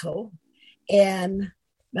bacteriological, and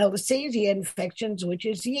malassezia infections, which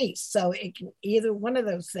is yeast. So it can, either one of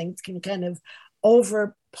those things can kind of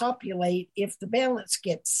overpopulate if the balance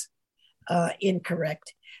gets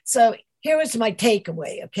incorrect. So here was my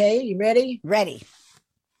takeaway. Okay, you ready? Ready.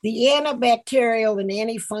 The antibacterial and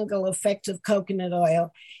antifungal effects of coconut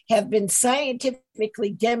oil have been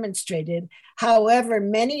scientifically demonstrated. However,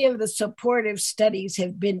 many of the supportive studies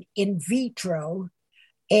have been in vitro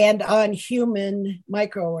and on human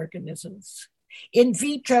microorganisms. In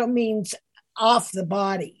vitro means off the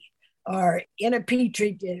body or in a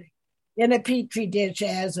petri dish,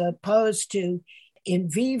 as opposed to in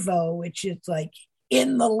vivo, which is like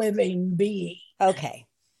in the living being. Okay.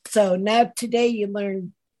 So now today you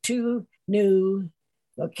learned 2 new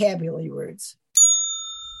vocabulary words.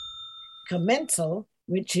 Commensal,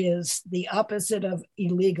 which is the opposite of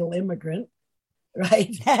illegal immigrant,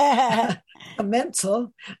 right?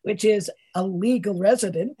 Commensal, which is a legal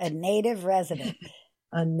resident. A native resident.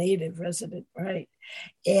 A native resident, right.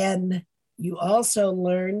 And you also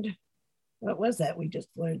learned, what was that we just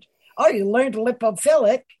learned? Oh, you learned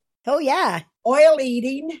lipophilic. Oh, yeah. Oil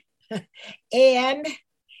eating, and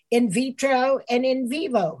in vitro and in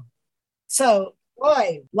vivo. So,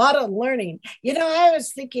 boy, a lot of learning. I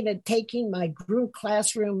was thinking of taking my Groom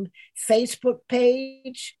Classroom Facebook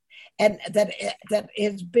page and that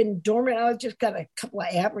has been dormant. I just got a couple of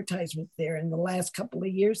advertisements there in the last couple of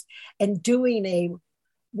years, and doing a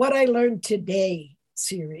What I Learned Today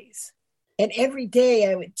series. And every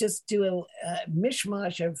day I would just do a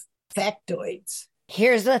mishmash of factoids.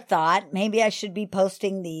 Here's a thought. Maybe I should be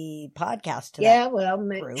posting the podcast to Yeah, that well,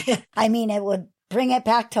 group. I mean, it would bring it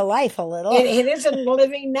back to life a little. it isn't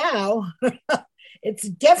living now. It's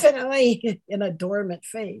definitely in a dormant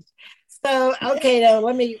phase. So, okay, now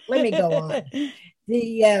let me go on.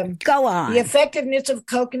 Go on. The effectiveness of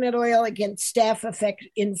coconut oil against staph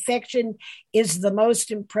infection is the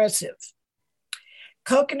most impressive.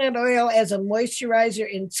 Coconut oil as a moisturizer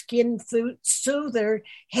and skin soother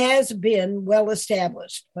has been well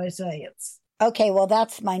established by science. Okay, well,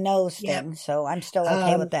 that's my nose thing, so I'm still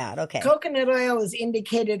okay with that. Okay. Coconut oil is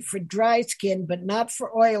indicated for dry skin, but not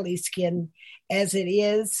for oily skin, as it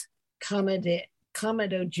is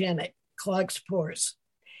comedogenic, clogs pores.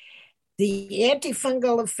 The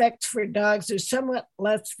antifungal effects for dogs are somewhat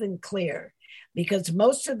less than clear, because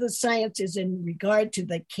most of the science is in regard to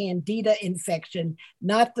the candida infection,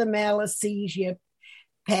 not the Malassezia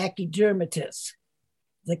pachydermatous,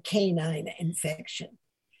 the canine infection.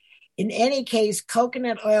 In any case,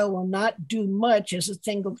 coconut oil will not do much as a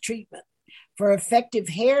single treatment. For effective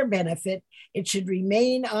hair benefit, it should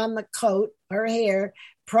remain on the coat or hair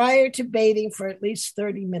prior to bathing for at least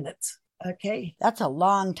 30 minutes. Okay? That's a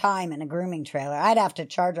long time in a grooming trailer. I'd have to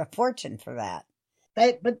charge a fortune for that.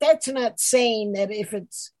 But that's not saying that if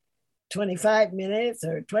it's 25 minutes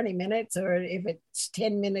or 20 minutes, or if it's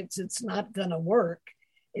 10 minutes, it's not going to work.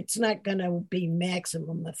 It's not going to be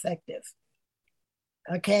maximum effective.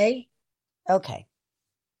 Okay? Okay.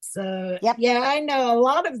 So, yep. Yeah, I know a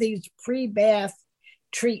lot of these pre-bath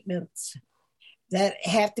treatments that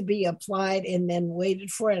have to be applied and then waited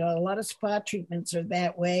for. And a lot of spa treatments are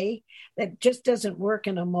that way. That just doesn't work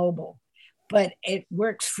in a mobile. But it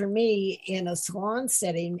works for me in a salon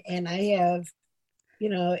setting. And I have,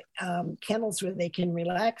 kennels where they can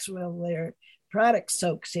relax while their product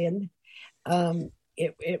soaks in.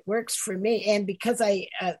 It works for me. And because I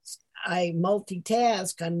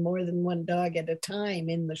multitask on more than one dog at a time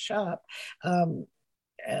in the shop,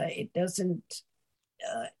 it doesn't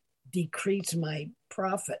decrease my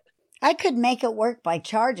profit. I could make it work by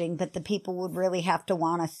charging, but the people would really have to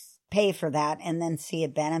want to pay for that and then see a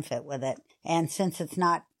benefit with it. And since it's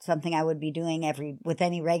not something I would be doing with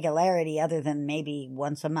any regularity other than maybe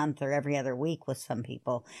once a month or every other week with some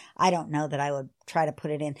people, I don't know that I would try to put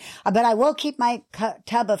it in. But I will keep my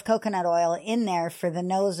tub of coconut oil in there for the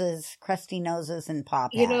noses, crusty noses and paw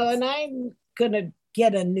pads. And I'm going to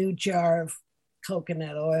get a new jar of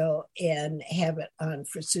coconut oil and have it on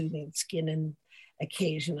for soothing skin and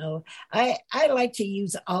occasional. I like to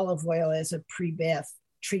use olive oil as a pre-bath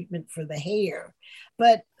treatment for the hair.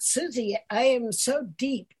 But Susie, I am so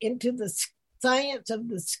deep into the science of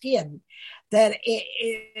the skin that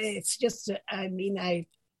it's just, I'm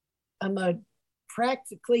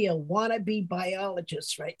practically a wannabe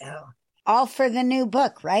biologist right now. All for the new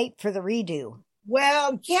book, right? For the redo.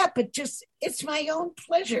 Well, yeah, but it's my own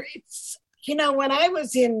pleasure. It's, when I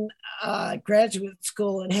was in graduate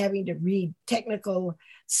school and having to read technical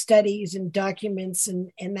studies and documents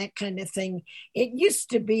and that kind of thing, it used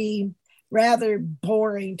to be rather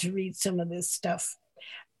boring to read some of this stuff.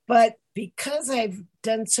 But because I've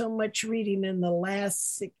done so much reading in the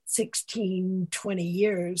last 16, 20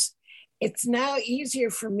 years, it's now easier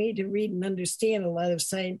for me to read and understand a lot of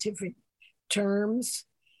scientific terms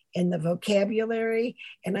and the vocabulary,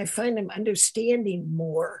 and I find I'm understanding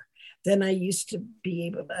more than I used to be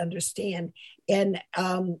able to understand. And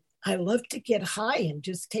I love to get high and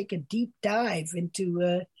just take a deep dive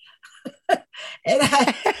into and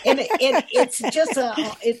it's just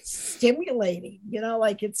it's stimulating,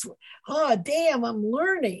 like it's, oh damn, I'm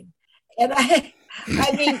learning. And I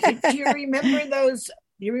mean, do you remember those?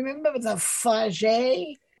 Do you remember the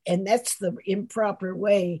Faget? And that's the improper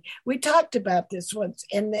way. We talked about this once,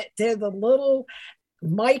 and that they're the little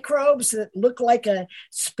microbes that look like a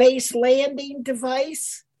space landing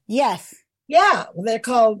device. Yes. Yeah, well, they're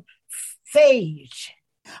called phage.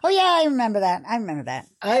 Oh, yeah, I remember that.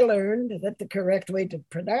 I learned that the correct way to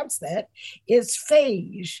pronounce that is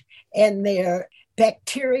phage, and their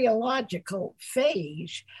bacteriological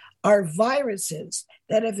phage are viruses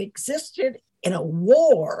that have existed in a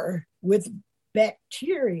war with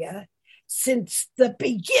bacteria since the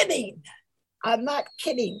beginning. I'm not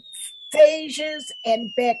kidding. Phages and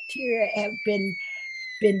bacteria have been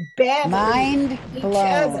battling each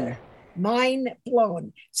other. Mind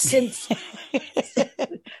blown since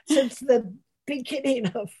since the beginning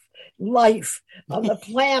of life on the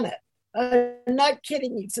planet. I'm not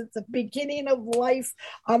kidding you. Since the beginning of life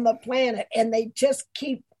on the planet, and they just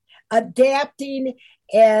keep adapting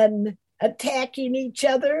and attacking each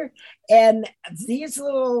other. And these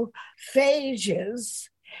little phages,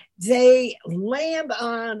 they land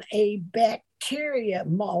on a bacteria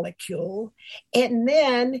molecule, and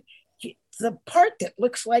then the part that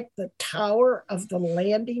looks like the tower of the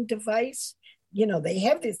landing device, they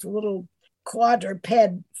have these little quadruped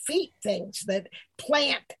feet things that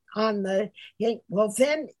plant on the, well,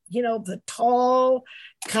 then, the tall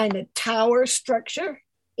kind of tower structure,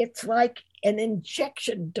 it's like an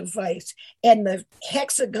injection device, and the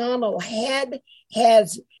hexagonal head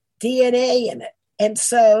has DNA in it. And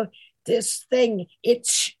so this thing, it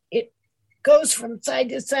goes from side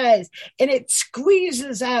to side, and it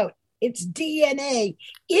squeezes out its DNA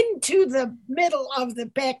into the middle of the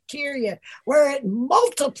bacteria, where it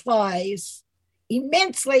multiplies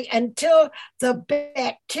immensely until the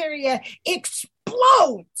bacteria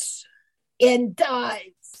explodes and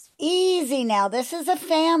dies. Easy now. This is a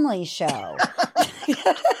family show.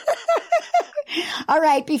 All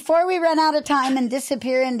right. Before we run out of time and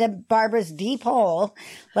disappear into Barbara's deep hole,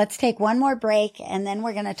 let's take one more break, and then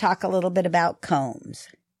we're going to talk a little bit about combs.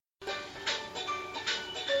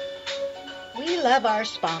 We love our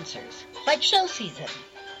sponsors, like Show Season.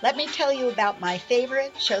 Let me tell you about my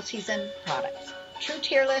favorite Show Season products. True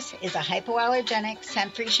Tearless is a hypoallergenic,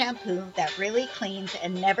 scent-free shampoo that really cleans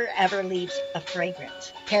and never ever leaves a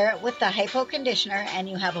fragrance. Pair it with the hypo conditioner and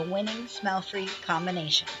you have a winning smell-free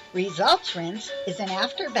combination. Results Rinse is an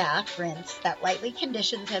after-bath rinse that lightly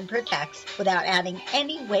conditions and protects without adding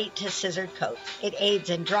any weight to scissored coats. It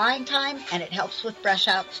aids in drying time and it helps with brush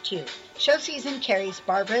outs too. Show Season carries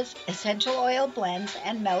Barbara's Essential Oil Blends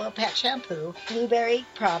and Mellow Pet Shampoo, blueberry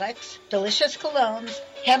products, delicious colognes,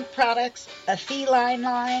 hemp products, a feline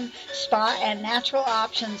line, spa and natural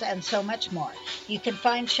options, and so much more. You can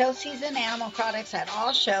find Show Season animal products at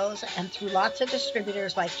all shows and through lots of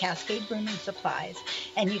distributors like Cascade Grooming Supplies.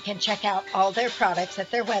 And you can check out all their products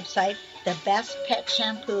at their website,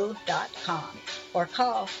 thebestpetshampoo.com, or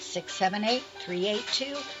call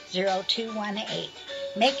 678-382-0218.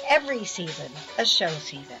 Make every season a show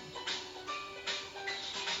season.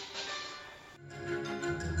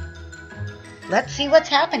 Let's see what's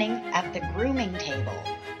happening at the grooming table.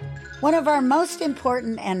 One of our most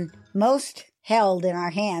important and most held in our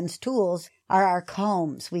hands tools are our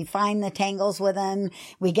combs. We find the tangles with them.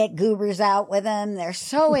 We get goobers out with them. They're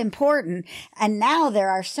so important. And now there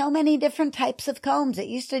are so many different types of combs. It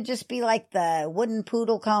used to just be like the wooden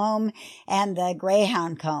poodle comb and the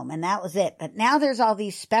greyhound comb, and that was it. But now there's all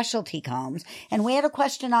these specialty combs. And we had a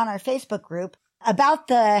question on our Facebook group about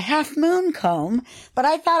the half moon comb, but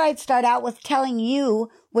I thought I'd start out with telling you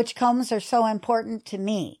which combs are so important to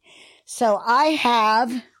me. So I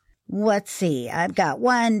have, let's see, I've got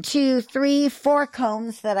 1, 2, 3, 4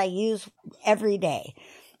 combs that I use every day.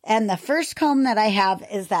 And the first comb that I have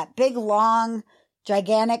is that big, long,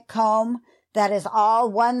 gigantic comb that is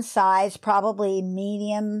all one size, probably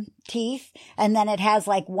medium teeth. And then it has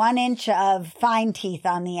like 1 inch of fine teeth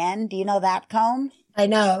on the end. Do you know that comb? I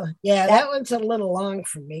know. Yeah, that one's a little long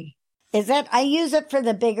for me. Is it? I use it for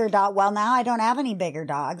the bigger dog. Well, now I don't have any bigger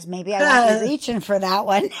dogs. Maybe I won't be reaching for that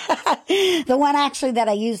one. The one actually that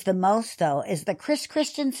I use the most, though, is the Chris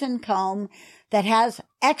Christensen comb that has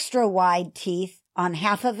extra wide teeth on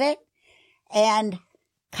half of it and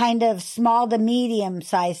kind of small to medium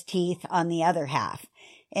sized teeth on the other half.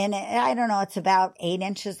 And I don't know, it's about 8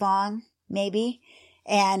 inches long, maybe.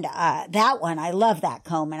 And that one, I love that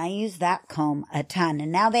comb, and I use that comb a ton.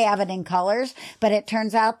 And now they have it in colors, but it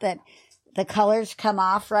turns out that the colors come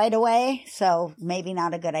off right away, so maybe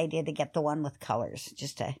not a good idea to get the one with colors,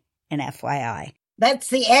 just an FYI. That's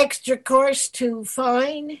the extra coarse to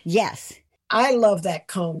fine? Yes. I love that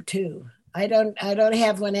comb too. I don't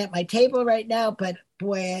have one at my table right now, but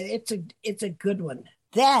boy, it's a good one.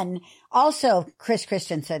 Then also Chris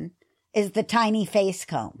Christensen is the tiny face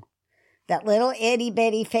comb. That little itty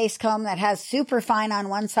bitty face comb that has super fine on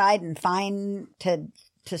one side and fine to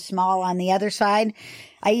small on the other side.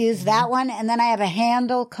 I use that one. And then I have a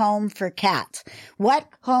handle comb for cats. What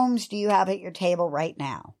combs do you have at your table right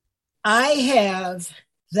now? I have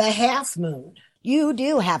the half moon. You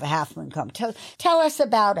do have a half moon comb. Tell us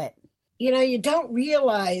about it. You don't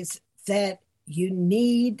realize that you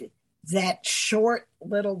need that short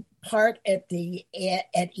little part at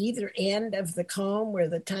either end of the comb where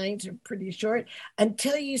the tines are pretty short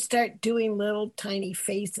until you start doing little tiny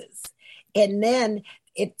faces. And then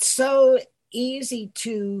it's so easy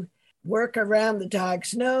to work around the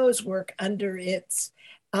dog's nose, work under its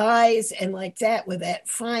eyes and like that with that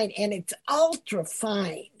fine. And it's ultra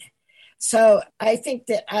fine. So I think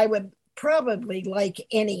that I would probably like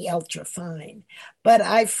any ultra fine. But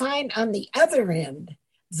I find on the other end,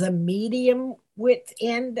 the medium width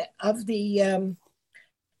end of the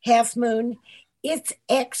half moon, it's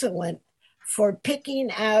excellent for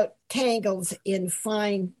picking out tangles in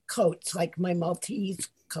fine coats, like my Maltese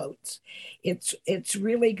coats. It's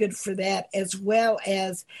really good for that, as well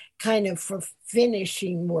as kind of for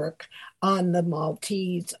finishing work on the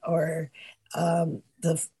Maltese or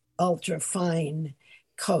the ultra fine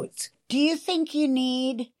coats. Do you think you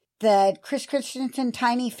need the Chris Christensen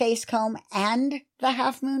tiny face comb and the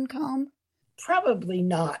half moon comb? Probably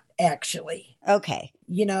not, actually. Okay.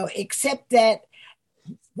 Except that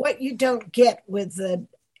what you don't get with the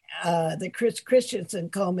Chris Christensen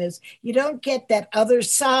comb is you don't get that other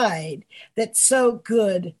side that's so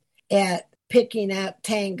good at picking out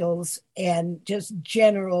tangles and just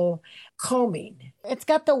general combing. It's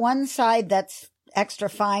got the one side that's extra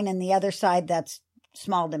fine and the other side that's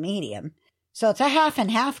small to medium. So it's a half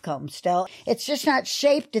and half comb still. It's just not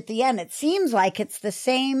shaped at the end. It seems like it's the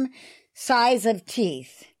same size of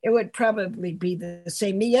teeth. It would probably be the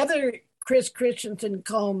same. The other Chris Christensen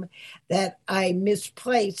comb that I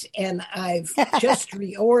misplaced and I've just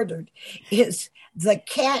reordered is the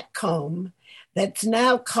cat comb that's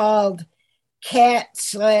now called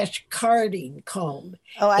cat/carding comb.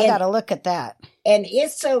 Oh, I got to look at that. And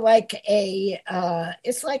it's like a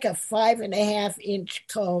 5.5-inch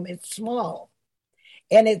comb. It's small.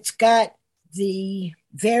 And it's got the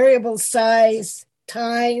variable size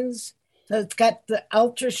tines. So it's got the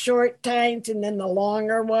ultra short tines and then the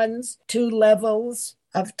longer ones, 2 levels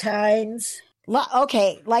of tines.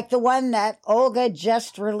 Okay, like the one that Olga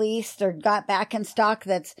just released or got back in stock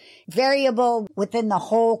that's variable within the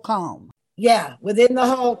whole comb. Yeah, within the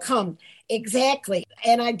whole comb. Exactly.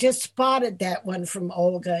 And I just spotted that one from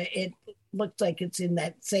Olga. It looks like it's in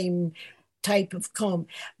that same type of comb.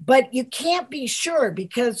 But you can't be sure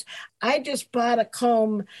because I just bought a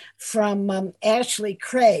comb from Ashley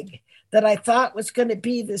Craig that I thought was going to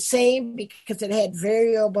be the same because it had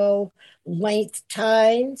variable length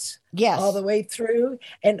tines all the way through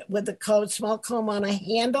and with the small comb on a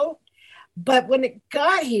handle. But when it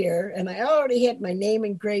got here, and I already had my name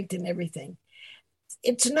engraved and everything,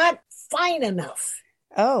 it's not fine enough.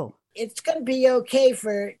 Oh. It's going to be okay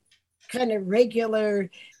for kind of regular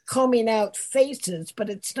combing out faces, but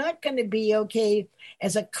it's not going to be okay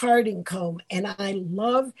as a carding comb. And I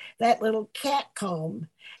love that little cat comb.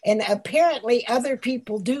 And apparently other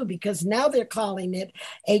people do because now they're calling it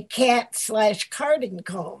a cat/carding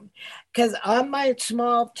comb. Because on my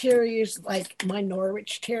small terriers, like my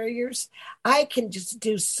Norwich terriers, I can just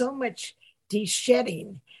do so much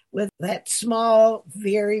de-shedding with that small,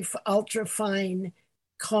 very ultra fine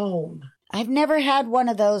comb. I've never had one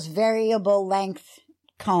of those variable length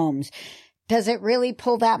combs. Does it really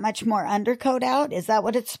pull that much more undercoat out? Is that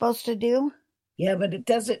what it's supposed to do? Yeah, but it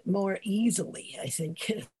does it more easily, I think.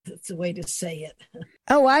 That's the way to say it.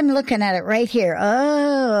 Oh, I'm looking at it right here.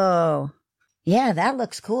 Oh, yeah, that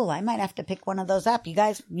looks cool. I might have to pick one of those up. You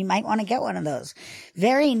guys, you might want to get one of those.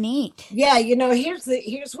 Very neat. Yeah,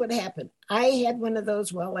 here's what happened. I had one of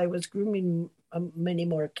those while I was grooming many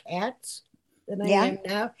more cats than I am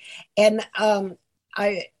now. And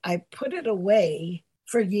I put it away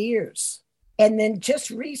for years. And then just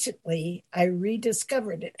recently, I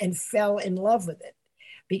rediscovered it and fell in love with it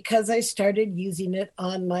because I started using it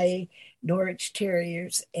on my Norwich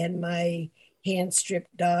Terriers and my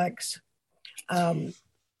hand-stripped dogs. And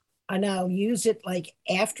I'll use it like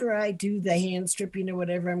after I do the hand stripping or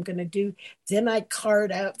whatever I'm going to do. Then I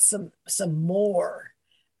card out some more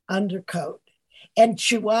undercoat. And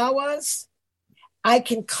Chihuahuas, I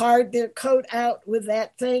can card their coat out with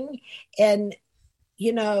that thing. And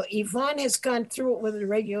Yvonne has gone through it with a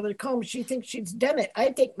regular comb. She thinks she's done it. I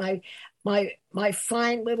take my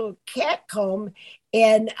fine little cat comb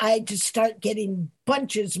and I just start getting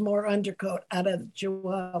bunches more undercoat out of the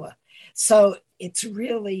Chihuahua. So it's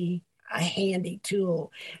really a handy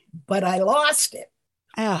tool, but I lost it.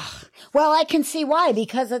 Oh, well, I can see why,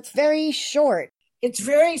 because it's very short. It's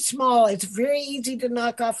very small. It's very easy to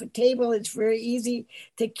knock off a table. It's very easy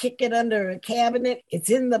to kick it under a cabinet. It's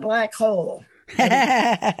in the black hole.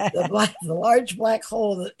 the large black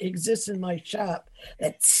hole that exists in my shop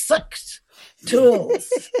that sucks tools.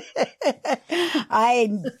 I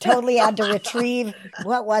totally had to retrieve,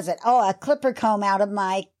 what was it? Oh, a clipper comb out of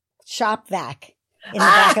my shop vac. in the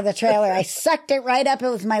back of the trailer. I sucked it right up. It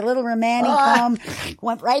was my little Romani comb.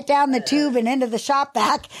 Went right down the tube and into the shop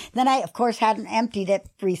vac. Then I, of course, hadn't emptied it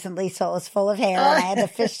recently, so it was full of hair. And I had to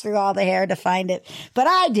fish through all the hair to find it. But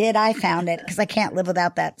I did. I found it because I can't live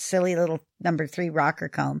without that silly little number 3 rocker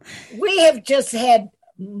comb. We have just had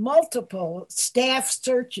multiple staff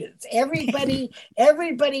searches. Everybody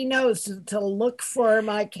knows to look for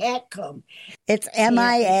my cat comb. It's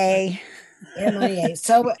MIA. MIA.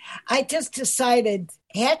 So I just decided,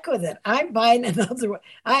 heck with it. I'm buying another one.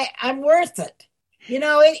 I'm worth it.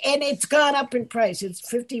 And it's gone up in price. It's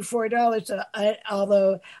 $54.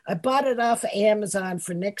 Although I bought it off of Amazon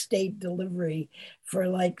for next day delivery for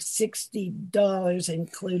like $60,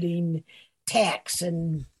 including tax,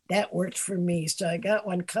 and that worked for me. So I got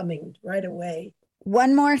one coming right away.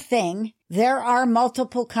 One more thing. There are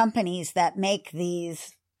multiple companies that make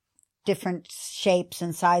these different shapes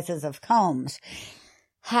and sizes of combs.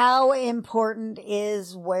 How important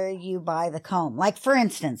is where you buy the comb? Like, for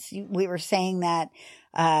instance, we were saying that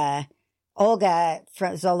Olga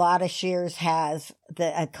from Zalata Shears has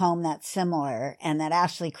a comb that's similar, and that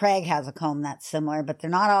Ashley Craig has a comb that's similar, but they're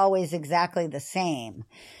not always exactly the same.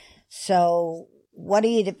 So what do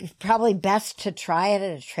you, probably best to try it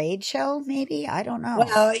at a trade show, maybe? I don't know.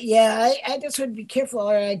 Well, yeah, I just would be careful.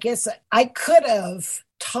 Or I guess I could have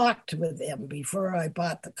talked with them before I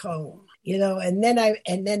bought the comb, and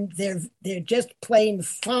then they're just plain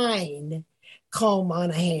fine comb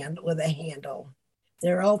on a hand with a handle.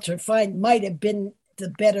 Their ultra fine might have been the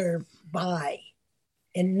better buy.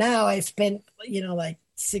 And now I spent, like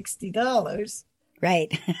 $60.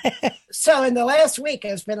 Right. So in the last week,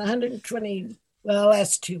 I spent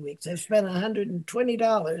last 2 weeks, I've spent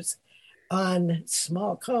 $120 on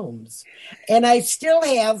small combs. And I still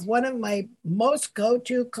have one of my most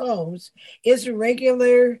go-to combs is a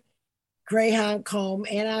regular Greyhound comb.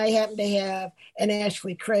 And I happen to have an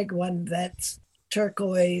Ashley Craig one that's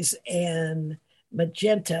turquoise and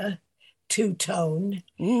magenta two-tone.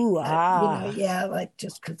 Ooh, like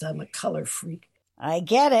just because I'm a color freak. I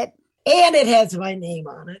get it. And it has my name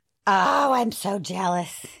on it. Oh, I'm so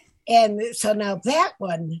jealous. And so now that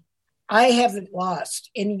one, I haven't lost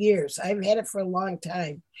in years. I've had it for a long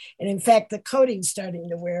time. And in fact, the coating's starting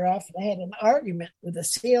to wear off. And I had an argument with a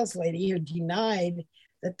sales lady who denied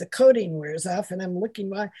that the coating wears off. And I'm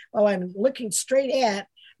looking straight at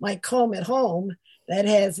my comb at home that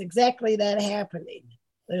has exactly that happening.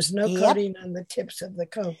 There's no coating on the tips of the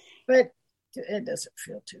comb, but it doesn't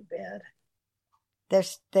feel too bad.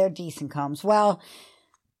 They're decent combs. Well,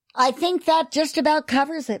 I think that just about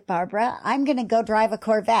covers it, Barbara. I'm going to go drive a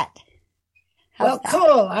Corvette.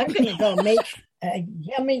 Cool. I'm going to go make a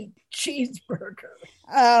yummy cheeseburger.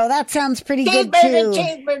 Oh, that sounds pretty good too.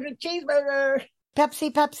 Cheeseburger.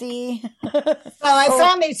 Pepsi. I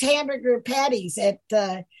found these hamburger patties at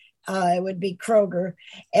it would be Kroger,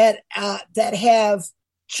 that have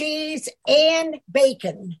cheese and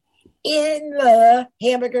bacon in the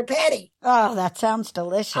hamburger patty. Oh, that sounds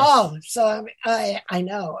delicious. Oh, so I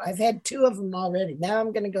know. I've had 2 of them already. Now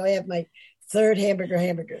I'm going to go have my 3rd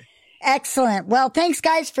hamburger. Excellent. Well, thanks,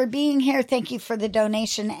 guys, for being here. Thank you for the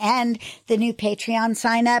donation and the new Patreon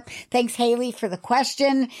sign up. Thanks, Haley, for the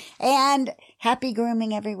question. And happy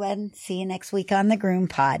grooming, everyone. See you next week on the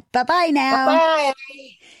GroomPod. Bye-bye now. Bye-bye.